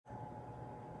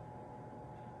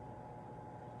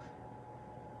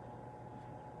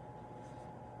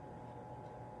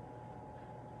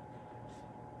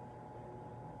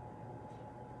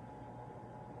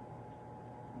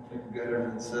think we got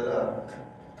everything set up.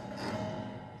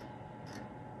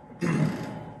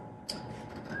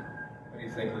 What do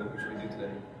you think, Luke? What should we do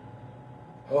today?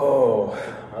 Oh,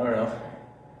 I don't know.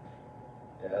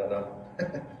 Yeah, I don't know.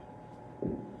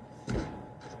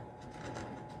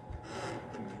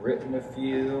 We've written a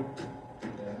few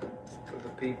for the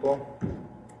people.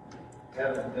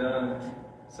 Haven't done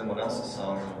someone else's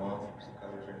song in a while, some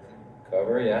covers or anything.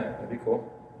 Cover, yeah, that'd be cool.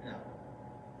 Yeah.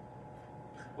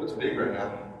 What's big right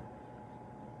now?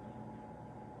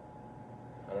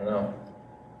 I don't know.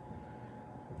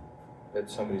 Bet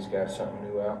somebody's got something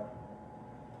new out.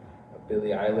 A Billie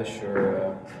Eilish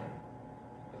or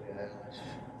Billie Eilish.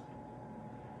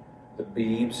 the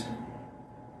Biebs.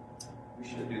 We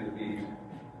should do the Biebs.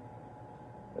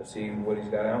 Let's see what he's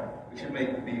got out. We should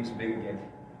make the Biebs big again.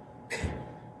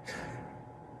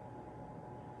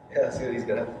 Yeah, see what he's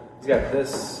got. He's got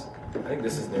this. I think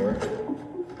this is newer.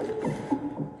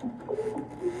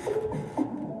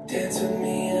 Dance with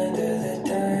me under the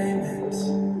diamonds.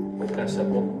 Kind of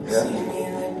simple. See Yeah. me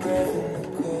like breath in the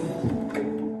cold.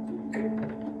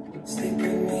 Sleep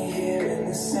with me here in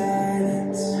the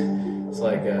silence. It's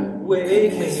like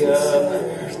wake me up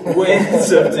when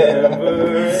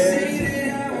September ends. Say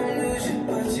that I won't lose you,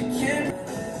 but you can't.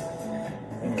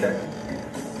 Okay.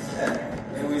 Yeah,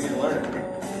 maybe we can learn.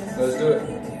 Let's do it.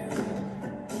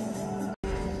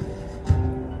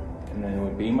 And then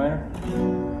with B minor.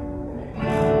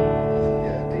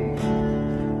 Yeah, D.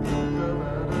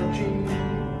 G.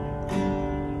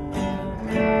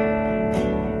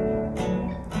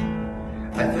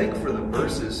 I think for the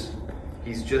verses,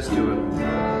 he's just doing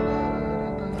Back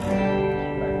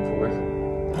and forth.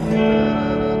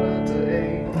 to A.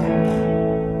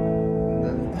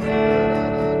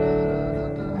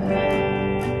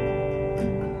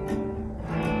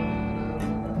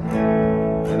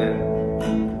 And then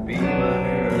B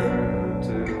minor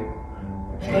to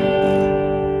G, D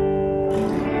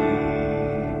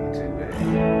to A.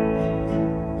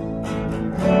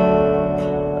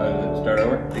 Does it start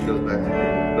over? It goes back to B,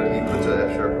 but he puts an F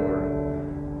sharp over.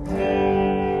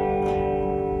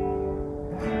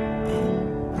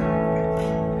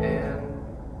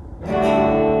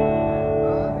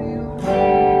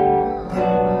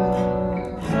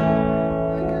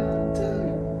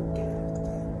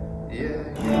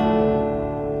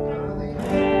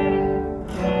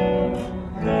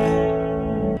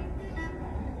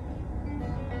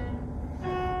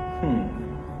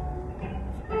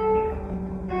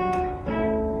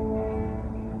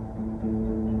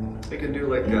 And we could do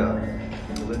like a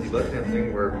Lindsey Buckingham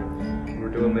thing where we're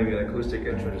doing maybe an acoustic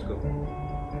intro, just go.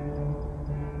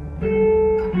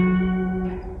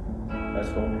 That's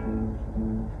cool.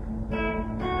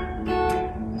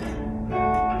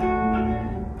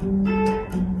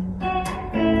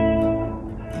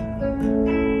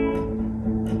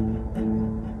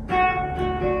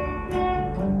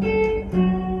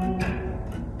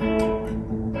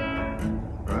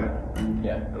 Right?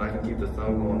 Yeah. And I can keep the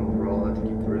thumb going over all that to keep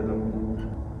the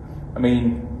rhythm. I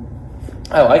mean,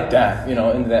 I like that, you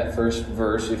know, in that first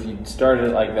verse, if you started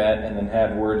it like that and then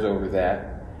had words over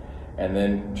that, and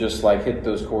then just like hit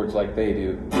those chords like they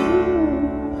do, you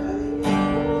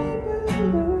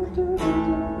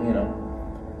know,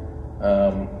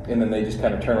 and then they just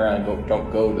kind of turn around and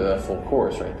don't go to the full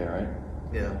chorus right there, right?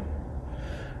 Yeah.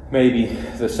 Maybe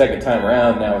the second time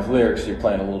around now with lyrics, you're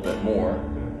playing a little bit more.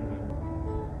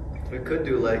 We could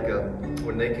do like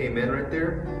when they came in right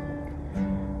there,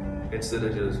 instead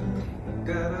of just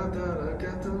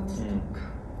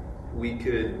we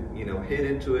could, you know, hit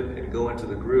into it and go into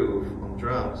the groove on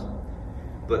drums,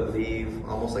 but leave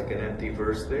almost like an empty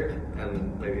verse there,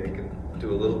 and maybe they can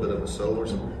do a little bit of a solo or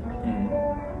something,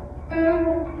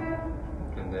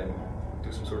 and then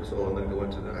do some sort of solo, and then go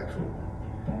into the actual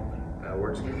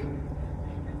words again.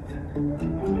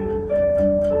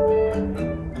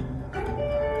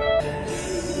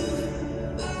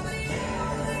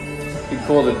 It'd be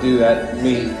cool to do that,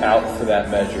 me out for that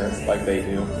measure like they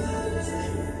do,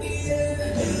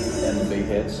 and the big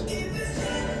hits.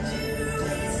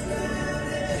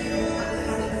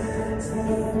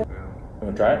 You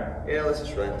wanna try it? Yeah, let's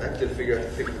just try it. I have to figure out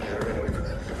the picking pattern anyway for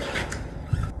that.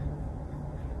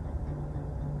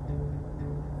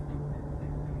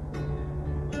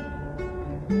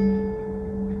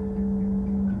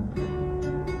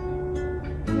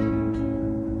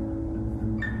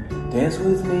 Dance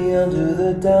with me under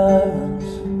the diamonds.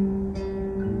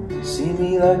 See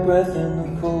me like breath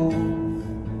in the cold.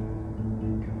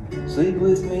 Sleep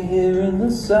with me here in the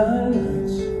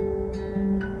silence.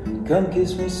 Come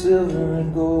kiss me silver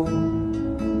and gold.